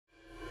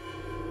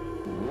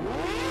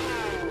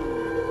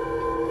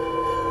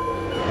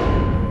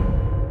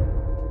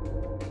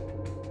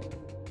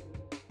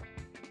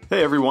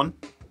Hey everyone,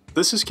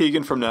 this is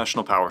Keegan from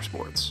National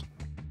Powersports.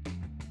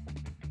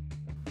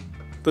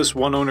 This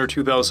one-owner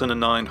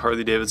 2009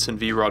 Harley-Davidson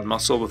VROD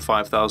muscle with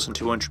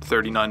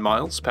 5,239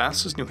 miles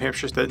passes New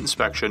Hampshire State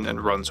inspection and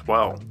runs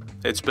well.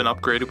 It's been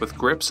upgraded with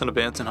grips and a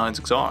Vance & Hines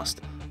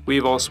exhaust. We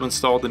have also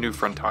installed a new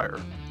front tire.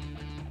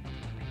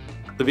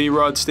 The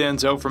VROD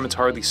stands out from its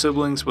Harley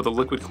siblings with a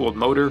liquid-cooled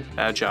motor,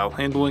 agile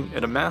handling,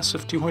 and a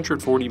massive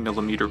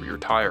 240mm rear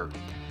tire.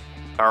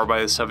 Powered by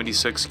a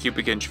 76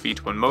 cubic inch V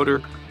twin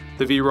motor,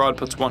 the VROD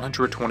puts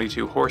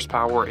 122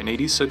 horsepower and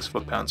 86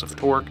 foot-pounds of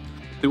torque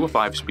through a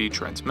 5-speed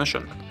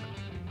transmission.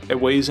 It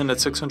weighs in at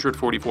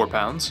 644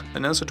 pounds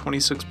and has a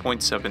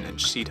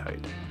 26.7-inch seat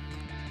height.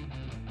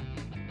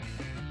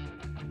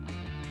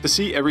 To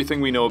see everything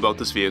we know about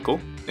this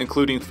vehicle,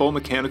 including full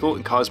mechanical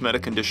and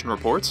cosmetic condition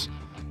reports,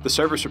 the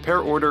service repair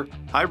order,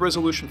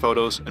 high-resolution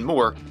photos, and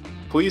more,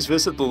 please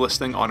visit the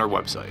listing on our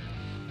website.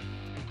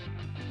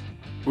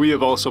 We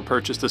have also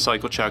purchased the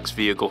CycleCheck's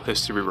Vehicle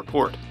History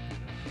Report.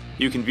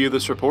 You can view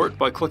this report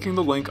by clicking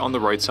the link on the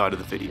right side of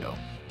the video.